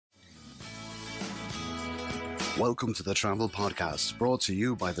Welcome to the Travel Podcast, brought to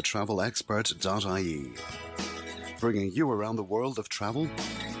you by thetravelexpert.ie. Bringing you around the world of travel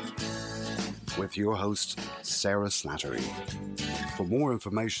with your host, Sarah Slattery. For more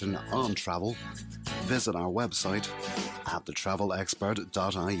information on travel, visit our website at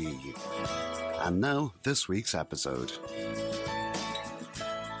thetravelexpert.ie. And now, this week's episode.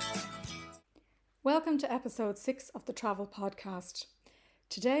 Welcome to episode 6 of the Travel Podcast.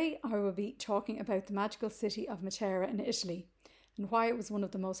 Today I will be talking about the magical city of Matera in Italy and why it was one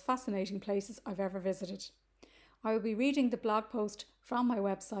of the most fascinating places I've ever visited. I will be reading the blog post from my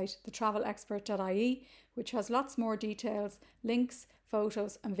website, thetravelexpert.ie, which has lots more details, links,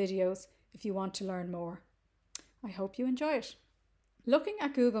 photos and videos if you want to learn more. I hope you enjoy it. Looking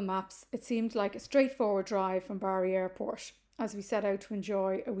at Google Maps, it seemed like a straightforward drive from Bari Airport as we set out to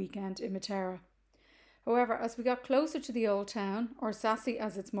enjoy a weekend in Matera. However, as we got closer to the old town, or Sassi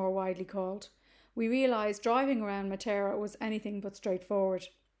as it's more widely called, we realised driving around Matera was anything but straightforward.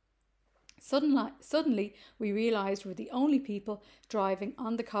 Suddenly, we realised we're the only people driving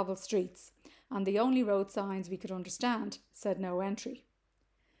on the cobbled streets, and the only road signs we could understand said no entry.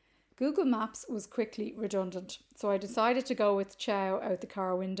 Google Maps was quickly redundant, so I decided to go with Ciao out the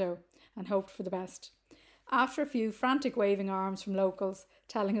car window and hoped for the best. After a few frantic waving arms from locals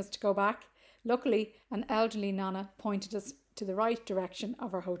telling us to go back, luckily, an elderly nana pointed us to the right direction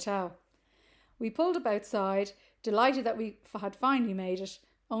of our hotel. We pulled up outside, delighted that we had finally made it,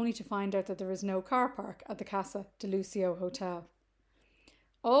 only to find out that there is no car park at the Casa de Lucio Hotel.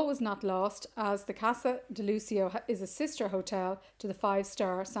 All was not lost, as the Casa de Lucio is a sister hotel to the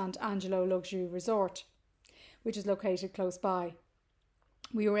 5-star Sant'Angelo Luxury Resort, which is located close by.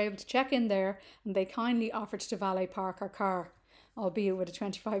 We were able to check in there and they kindly offered to valet park our car, albeit with a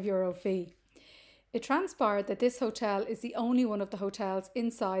 €25 fee. It transpired that this hotel is the only one of the hotels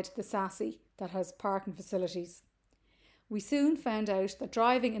inside the Sassi that has parking facilities. We soon found out that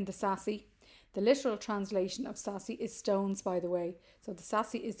driving in the Sassi, the literal translation of Sassi is stones by the way, so the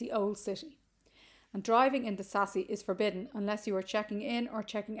Sassi is the old city. And driving in the Sassi is forbidden unless you are checking in or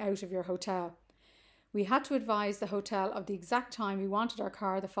checking out of your hotel. We had to advise the hotel of the exact time we wanted our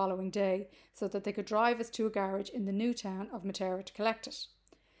car the following day so that they could drive us to a garage in the new town of Matera to collect it.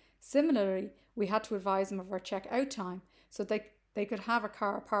 Similarly, we had to advise them of our check-out time so they could have a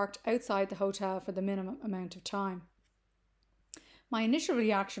car parked outside the hotel for the minimum amount of time. My initial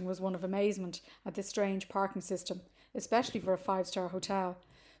reaction was one of amazement at this strange parking system, especially for a 5-star hotel.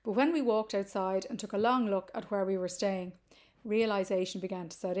 But when we walked outside and took a long look at where we were staying, realisation began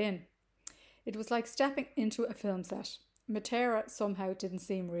to set in. It was like stepping into a film set. Matera somehow didn't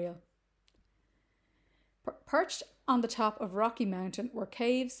seem real. Perched on the top of Rocky Mountain were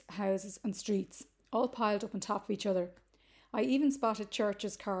caves, houses and streets, all piled up on top of each other. I even spotted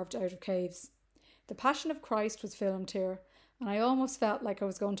churches carved out of caves. The Passion of Christ was filmed here, and I almost felt like I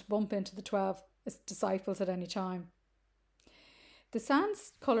was going to bump into the 12 disciples at any time. The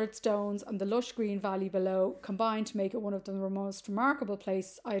sand-coloured stones and the lush green valley below combined to make it one of the most remarkable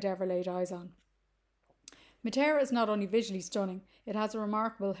places I had ever laid eyes on. Matera is not only visually stunning, it has a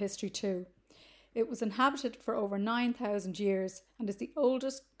remarkable history too. It was inhabited for over 9,000 years and is the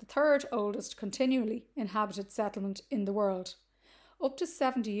third oldest continually inhabited settlement in the world. Up to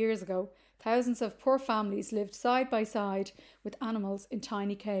 70 years ago, thousands of poor families lived side by side with animals in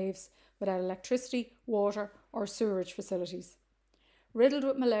tiny caves without electricity, water or sewerage facilities. Riddled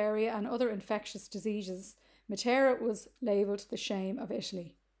with malaria and other infectious diseases, Matera was labelled the shame of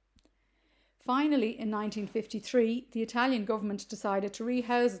Italy. Finally, in 1953, the Italian government decided to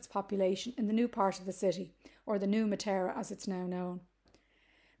rehouse its population in the new part of the city, or the new Matera as it's now known.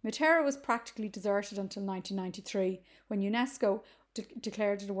 Matera was practically deserted until 1993, when UNESCO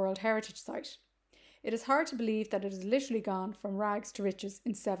declared it a World Heritage Site. It is hard to believe that it has literally gone from rags to riches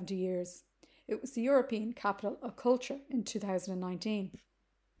in 70 years. It was the European capital of culture in 2019.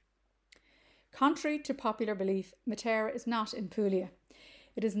 Contrary to popular belief, Matera is not in Puglia.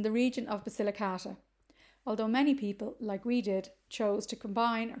 It is in the region of Basilicata, although many people, like we did, choose to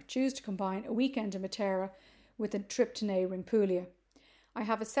combine a weekend in Matera with a trip to neighbouring Puglia. I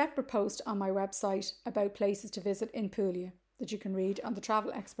have a separate post on my website about places to visit in Puglia that you can read on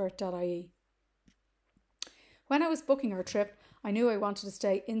thetravelexpert.ie. When I was booking our trip, I knew I wanted to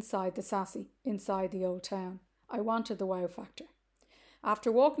stay inside the Sassi, inside the old town. I wanted the wow factor. After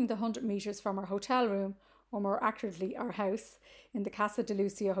walking the 100 metres from our hotel room, or more accurately our house, in the Casa de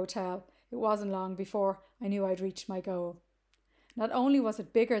Lucio Hotel, it wasn't long before I knew I'd reached my goal. Not only was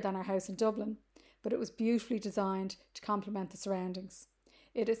it bigger than our house in Dublin, but it was beautifully designed to complement the surroundings.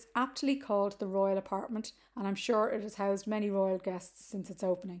 It is aptly called the Royal Apartment, and I'm sure it has housed many royal guests since its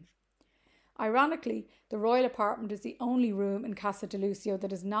opening. Ironically, the royal apartment is the only room in Casa de Lucio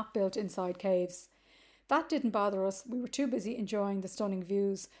that is not built inside caves. That didn't bother us, we were too busy enjoying the stunning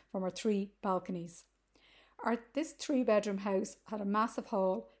views from our 3 balconies. This 3-bedroom house had a massive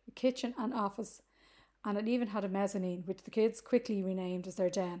hall, a kitchen and office, and it even had a mezzanine, which the kids quickly renamed as their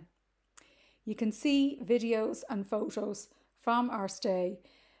den. You can see videos and photos from our stay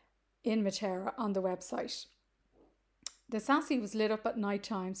in Matera on the website. The Sassy was lit up at night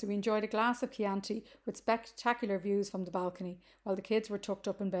time, so we enjoyed a glass of Chianti with spectacular views from the balcony while the kids were tucked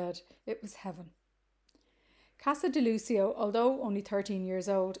up in bed. It was heaven. Casa de Lucio, although only 13 years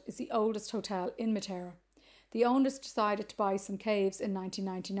old, is the oldest hotel in Matera. The owners decided to buy some caves in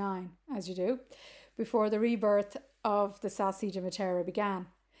 1999, as you do, before the rebirth of the Sassy de Matera began.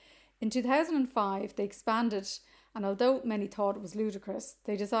 In 2005, they expanded, and although many thought it was ludicrous,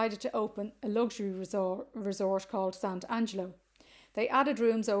 they decided to open a luxury resort called Sant'Angelo. They added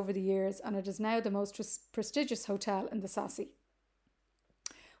rooms over the years, and it is now the most prestigious hotel in the Sassy.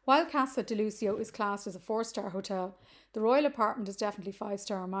 While Casa de Lucio is classed as a 4-star hotel, the royal apartment is definitely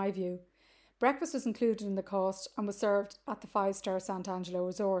 5-star in my view. Breakfast was included in the cost and was served at the 5-star Sant'Angelo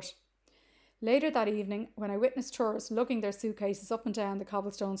resort. Later that evening, when I witnessed tourists lugging their suitcases up and down the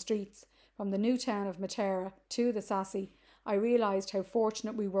cobblestone streets from the new town of Matera to the Sassy, I realised how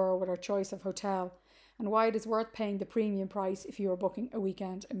fortunate we were with our choice of hotel and why it is worth paying the premium price if you are booking a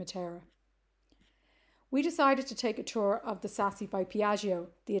weekend in Matera. We decided to take a tour of the Sassy by Piaggio,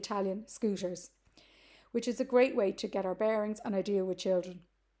 the Italian scooters, which is a great way to get our bearings and ideal with children.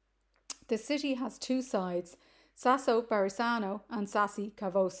 The city has 2 sides, Sasso Barisano and Sassy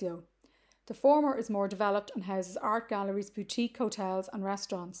Cavosio. The former is more developed and houses art galleries, boutique hotels and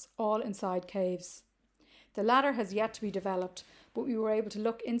restaurants, all inside caves. The latter has yet to be developed, but we were able to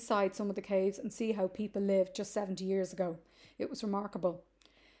look inside some of the caves and see how people lived just 70 years ago. It was remarkable.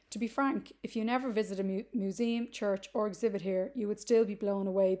 To be frank, if you never visit a museum, church or exhibit here, you would still be blown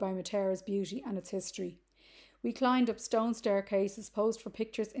away by Matera's beauty and its history. We climbed up stone staircases, posed for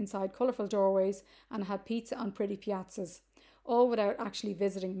pictures inside colourful doorways and had pizza on pretty piazzas, all without actually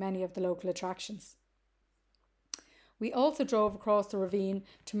visiting many of the local attractions. We also drove across the ravine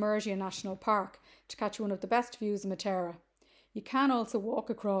to Murgia National Park to catch one of the best views of Matera. You can also walk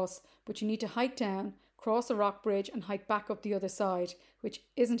across, but you need to hike down, cross a rock bridge and hike back up the other side, which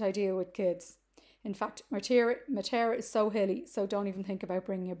isn't ideal with kids. In fact, Matera is so hilly, so don't even think about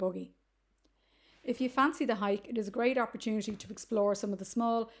bringing a buggy. If you fancy the hike, it is a great opportunity to explore some of the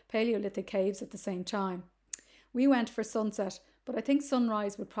small Paleolithic caves at the same time. We went for sunset, but I think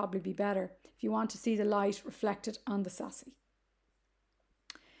sunrise would probably be better if you want to see the light reflected on the Sassy.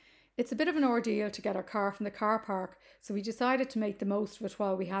 It's a bit of an ordeal to get our car from the car park, so we decided to make the most of it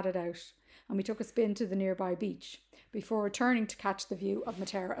while we had it out, and we took a spin to the nearby beach before returning to catch the view of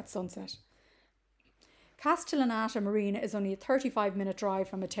Matera at sunset. Castellanata Marina is only a 35-minute drive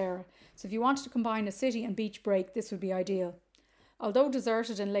from Matera, so if you wanted to combine a city and beach break, this would be ideal. Although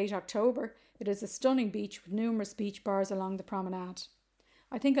deserted in late October, it is a stunning beach with numerous beach bars along the promenade.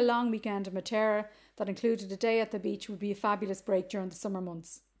 I think a long weekend in Matera that included a day at the beach would be a fabulous break during the summer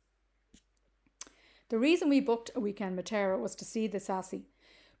months. The reason we booked a weekend in Matera was to see the Sassy,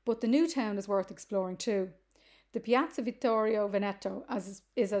 but the new town is worth exploring too. The Piazza Vittorio Veneto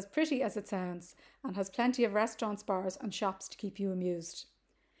is as pretty as it sounds and has plenty of restaurants, bars and shops to keep you amused.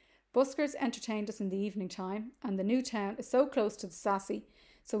 Buskers entertained us in the evening time, and the new town is so close to the Sassy,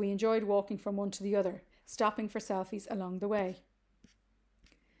 so we enjoyed walking from one to the other, stopping for selfies along the way.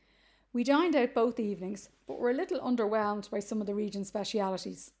 We dined out both evenings, but were a little underwhelmed by some of the region's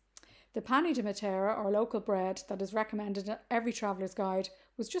specialities. The pani di Matera, or local bread that is recommended in every traveller's guide,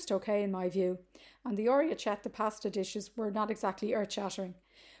 was just okay in my view, and the orecchietta pasta dishes were not exactly earth-shattering.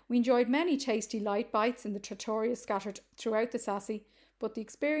 We enjoyed many tasty light bites in the trattoria scattered throughout the Sassy, but the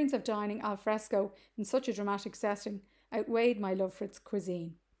experience of dining al fresco in such a dramatic setting outweighed my love for its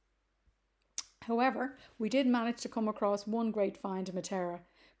cuisine. However, we did manage to come across one great find in Matera,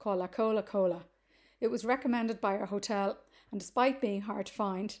 called La Cola Cola. It was recommended by our hotel, and despite being hard to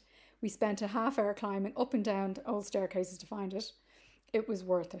find, we spent a half hour climbing up and down the old staircases to find it. It was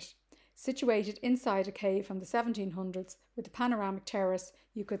worth it. Situated inside a cave from the 1700s with a panoramic terrace,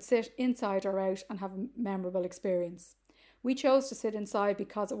 you could sit inside or out and have a memorable experience. We chose to sit inside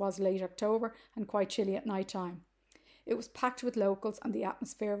because it was late October and quite chilly at night time. It was packed with locals and the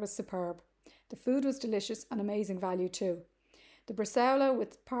atmosphere was superb. The food was delicious and amazing value too. The bresaola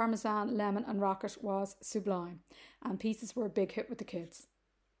with parmesan, lemon and rocket was sublime, and pieces were a big hit with the kids.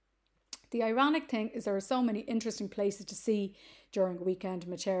 The ironic thing is there are so many interesting places to see during a weekend in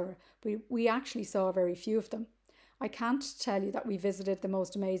Matera, but we actually saw very few of them. I can't tell you that we visited the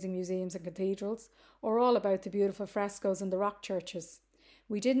most amazing museums and cathedrals, or all about the beautiful frescoes in the rock churches.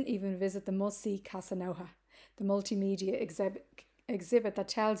 We didn't even visit the must-see Casa Noja, the multimedia exhibit that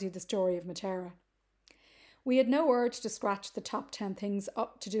tells you the story of Matera. We had no urge to scratch the top 10 things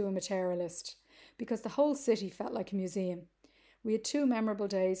up to do a Matera list, because the whole city felt like a museum. We had 2 memorable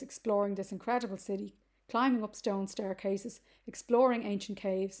days exploring this incredible city, climbing up stone staircases, exploring ancient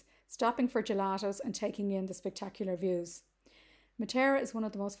caves, stopping for gelatos and taking in the spectacular views. Matera is one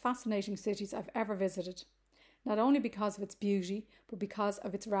of the most fascinating cities I've ever visited, not only because of its beauty, but because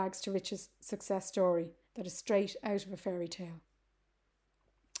of its rags to riches success story that is straight out of a fairy tale.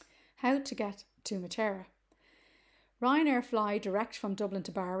 How to get to Matera? Ryanair fly direct from Dublin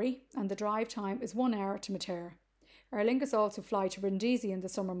to Bari, and the drive time is 1 hour to Matera. Aer Lingus also fly to Brindisi in the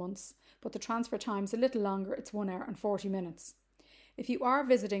summer months, but the transfer time is a little longer, it's 1 hour and 40 minutes. If you are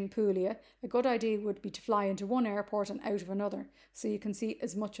visiting Puglia, a good idea would be to fly into one airport and out of another, so you can see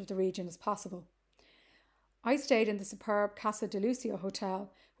as much of the region as possible. I stayed in the superb Casa de Lucio Hotel,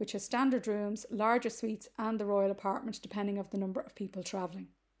 which has standard rooms, larger suites and the royal apartment depending on the number of people travelling.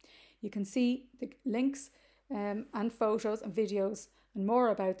 You can see the links and photos and videos and more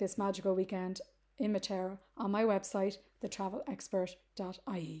about this magical weekend in Matera on my website,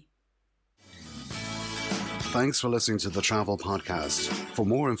 thetravelexpert.ie. Thanks for listening to the Travel Podcast. For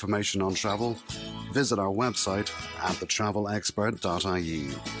more information on travel, visit our website at thetravelexpert.ie.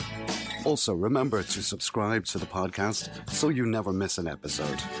 Also, remember to subscribe to the podcast so you never miss an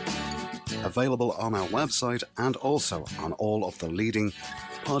episode. Available on our website and also on all of the leading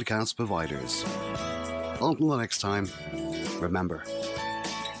podcast providers. Until the next time, remember,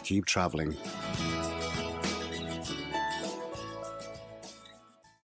 keep traveling.